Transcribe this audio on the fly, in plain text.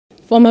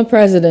Former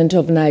President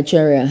of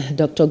Nigeria,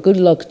 Dr.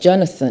 Goodluck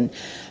Jonathan,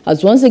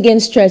 has once again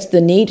stressed the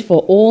need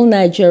for all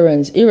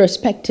Nigerians,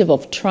 irrespective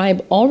of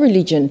tribe or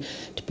religion,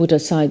 to put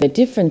aside their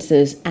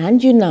differences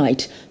and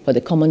unite for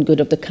the common good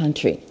of the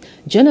country.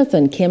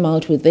 Jonathan came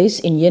out with this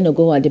in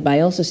Yenagoa, the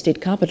Bayelsa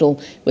state capital,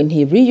 when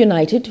he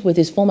reunited with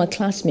his former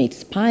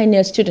classmates,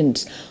 pioneer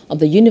students of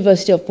the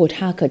University of Port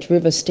Harcourt,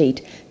 Rivers State,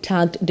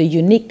 tagged the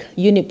unique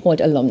Uniport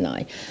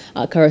alumni.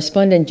 Our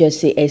correspondent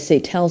Jesse Esse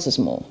tells us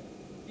more.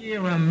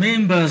 Here are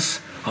members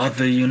of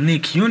the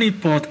unique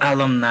Uniport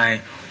alumni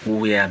who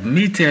were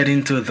admitted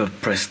into the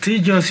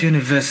prestigious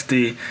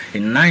university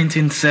in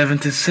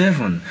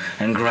 1977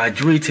 and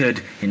graduated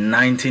in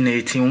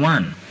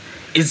 1981.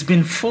 It's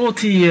been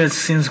 40 years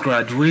since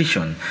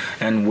graduation,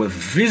 and with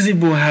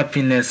visible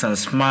happiness and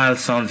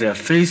smiles on their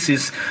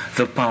faces,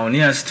 the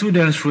pioneer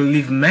students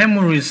relive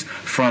memories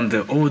from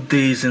the old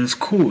days in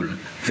school.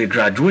 They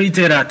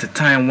graduated at a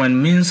time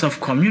when means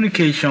of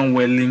communication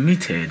were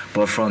limited,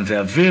 but from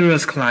their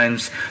various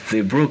climes,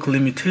 they broke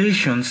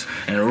limitations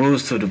and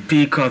rose to the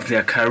peak of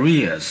their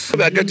careers.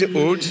 We are getting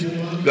old,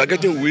 we are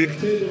getting weak,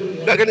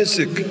 we are getting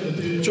sick.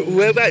 So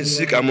whoever is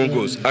sick among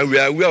us, and we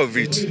are aware of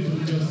it,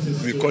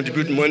 we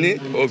contribute money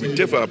or we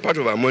take for a part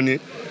of our money,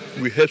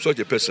 we help such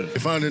a person. We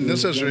found it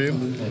necessary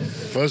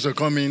for us to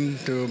come in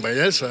to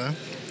Bayelsa,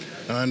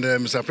 and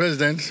Mr.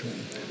 President,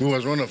 who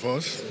was one of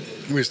us,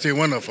 who is still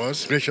one of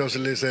us,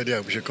 graciously said,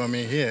 yeah, we should come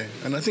in here.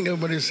 And I think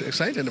everybody's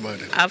excited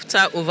about it.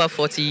 After over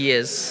 40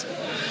 years,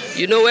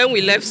 you know, when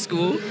we left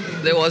school,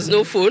 there was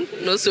no phone,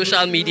 no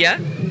social media.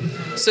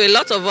 So a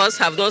lot of us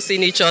have not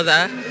seen each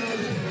other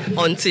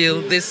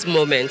until this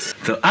moment.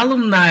 The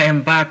alumni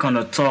embark on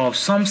a tour of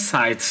some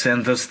sites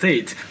in the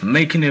state,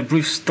 making a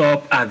brief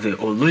stop at the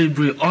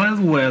Oloibri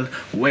oil well,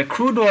 where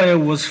crude oil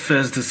was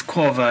first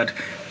discovered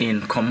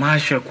in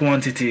commercial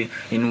quantity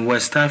in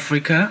West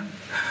Africa,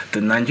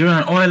 the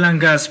Nigerian oil and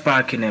gas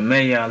park in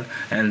Emeyal,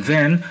 and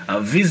then a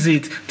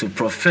visit to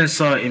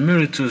Professor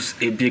Emeritus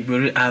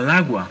Ebigberi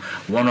Alagwa,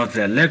 one of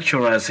their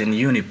lecturers in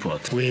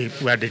Uniport. We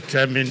were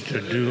determined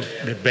to do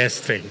the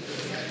best thing,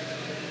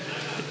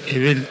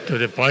 even to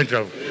the point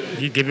of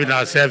giving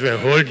ourselves a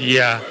whole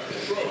year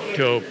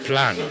to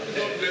plan.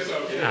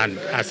 And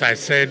as I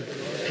said,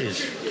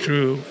 it's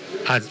true,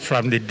 as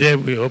from the day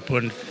we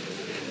opened,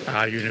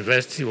 our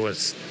university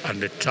was on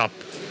the top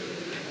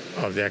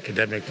of the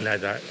academic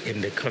ladder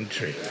in the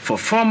country. For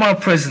former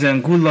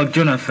President Goodluck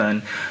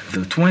Jonathan,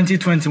 the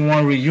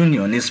 2021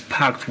 reunion is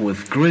packed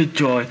with great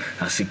joy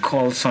as he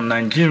calls on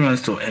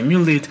Nigerians to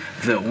emulate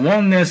the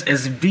oneness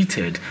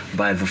exhibited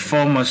by the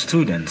former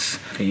students.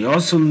 He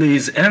also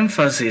lays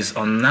emphasis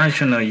on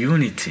national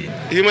unity.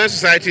 Human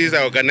societies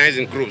are organized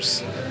in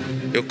groups.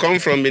 You come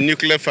from a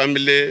nuclear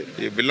family,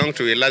 you belong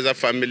to a larger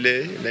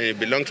family, then you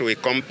belong to a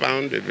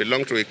compound, you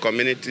belong to a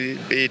community,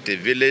 be it a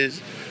village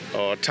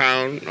or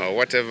town or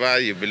whatever,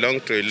 you belong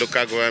to a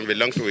local government,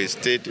 belong to a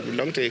state, you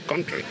belong to a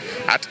country.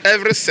 At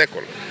every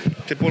circle,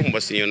 people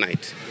must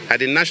unite. At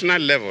the national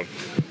level,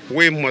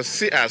 we must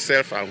see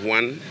ourselves as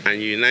one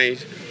and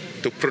unite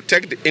to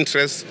protect the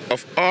interests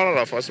of all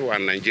of us who are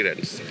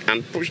Nigerians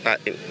and push our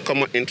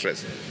common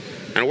interests.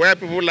 And where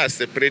people are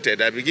separated,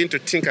 they begin to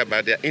think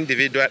about their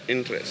individual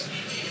interests.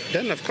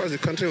 Then, of course, the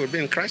country will be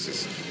in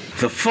crisis.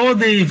 The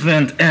four-day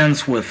event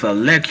ends with a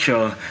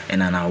lecture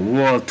and an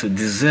award to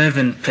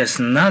deserving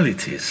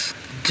personalities.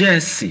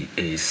 Jesse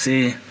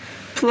Esse,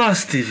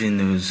 Plus TV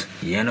News,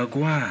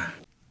 Yenagoa.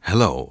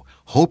 Hello,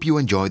 hope you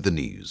enjoyed the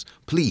news.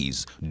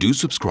 Please do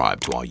subscribe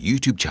to our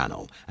YouTube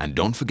channel and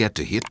don't forget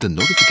to hit the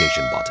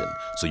notification button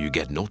so you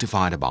get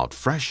notified about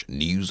fresh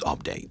news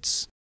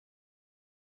updates.